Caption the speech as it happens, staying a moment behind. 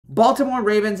Baltimore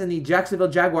Ravens and the Jacksonville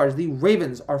Jaguars. The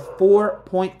Ravens are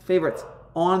 4-point favorites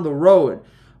on the road.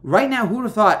 Right now, who would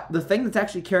have thought the thing that's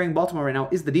actually carrying Baltimore right now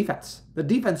is the defense. The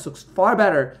defense looks far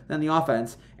better than the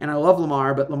offense, and I love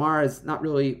Lamar, but Lamar is not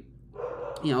really,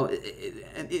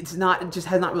 it just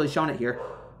has not really shown it here.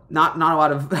 Not a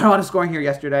lot of scoring here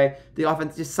yesterday. The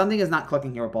offense, just something is not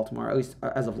clicking here with Baltimore, at least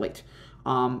as of late.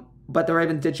 But the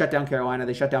Ravens did shut down Carolina.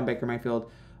 They shut down Baker Mayfield.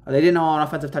 They didn't allow an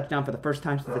offensive touchdown for the first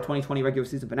time since the 2020 regular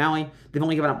season finale. They've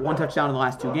only given up 1 touchdown in the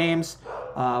last 2 games.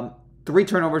 3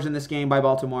 turnovers in this game by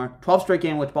Baltimore. 12 straight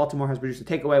game, which Baltimore has produced a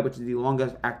takeaway, which is the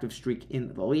longest active streak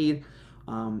in the league.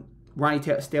 Ronnie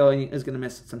Staley is going to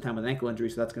miss some time with an ankle injury,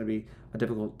 so that's going to be a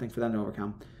difficult thing for them to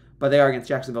overcome. But they are against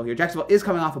Jacksonville here. Jacksonville is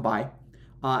coming off a bye.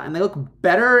 And they look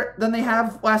better than they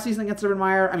have last season against Urban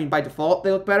Meyer. I mean, by default,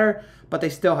 they look better, but they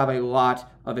still have a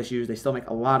lot of issues. They still make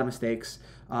a lot of mistakes.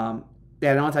 They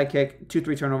had an onside kick,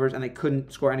 2-3 turnovers, and they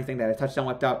couldn't score anything. They had a touchdown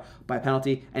wiped out by a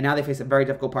penalty, and now they face a very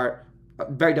difficult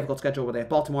schedule where they have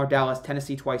Baltimore, Dallas,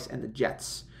 Tennessee twice, and the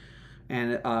Jets.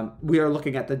 And we are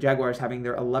looking at the Jaguars having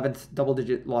their 11th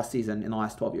double-digit loss season in the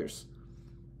last 12 years,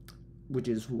 which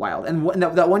is wild. And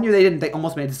that one year they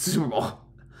almost made it to the Super Bowl.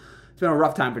 It's been a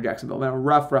rough time for Jacksonville. It's been a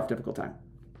rough, difficult time.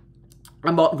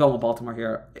 I'm going with Baltimore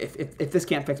here. If this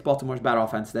can't fix Baltimore's bad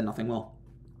offense, then nothing will.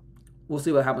 We'll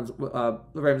see what happens. The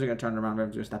Ravens are going to turn it around. The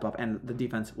Ravens are going to step up, and the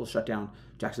defense will shut down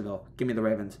Jacksonville. Give me the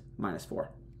Ravens -4.